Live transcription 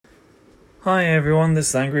Hi everyone, this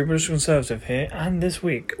is Angry British Conservative here, and this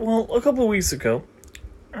week, a couple of weeks ago,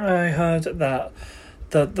 I heard that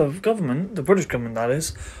the government, the British government that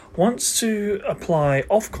is, wants to apply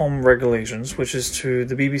Ofcom regulations, which is to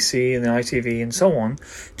the BBC and the ITV and so on,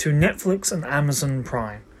 to Netflix and Amazon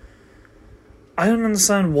Prime. I don't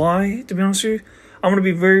understand why, to be honest with you. I'm going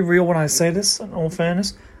to be very real when I say this, in all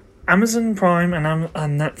fairness. Amazon Prime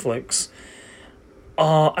and Netflix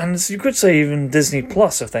and you could say even Disney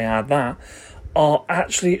Plus, if they add that, are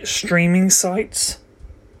actually streaming sites.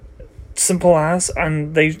 Simple as,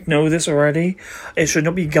 and they know this already. It should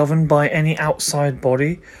not be governed by any outside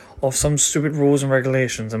body of some stupid rules and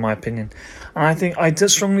regulations, in my opinion. And I think I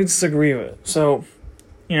just strongly disagree with it. So,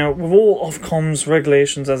 with all Ofcom's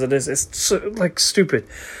regulations as it is, it's stupid.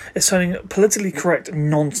 It's turning politically correct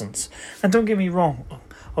nonsense. And don't get me wrong.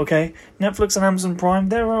 Okay, Netflix and Amazon Prime,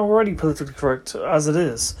 they're already politically correct as it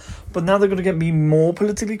is. But now they're going to get me more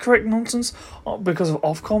politically correct nonsense because of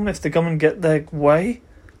Ofcom if the government get their way.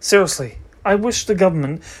 Seriously, I wish the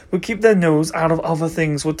government would keep their nose out of other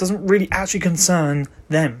things what doesn't really actually concern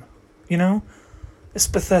them. It's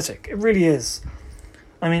pathetic. It really is.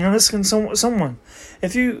 I mean, listen to someone.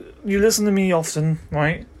 If you listen to me often,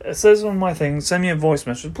 right? It says on my thing, send me a voice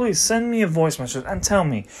message. Please send me a voice message and tell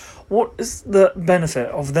me what is the benefit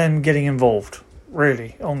of them getting involved,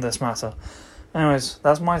 really, on this matter. Anyways,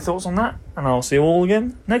 that's my thoughts on that, and I'll see you all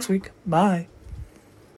again next week. Bye.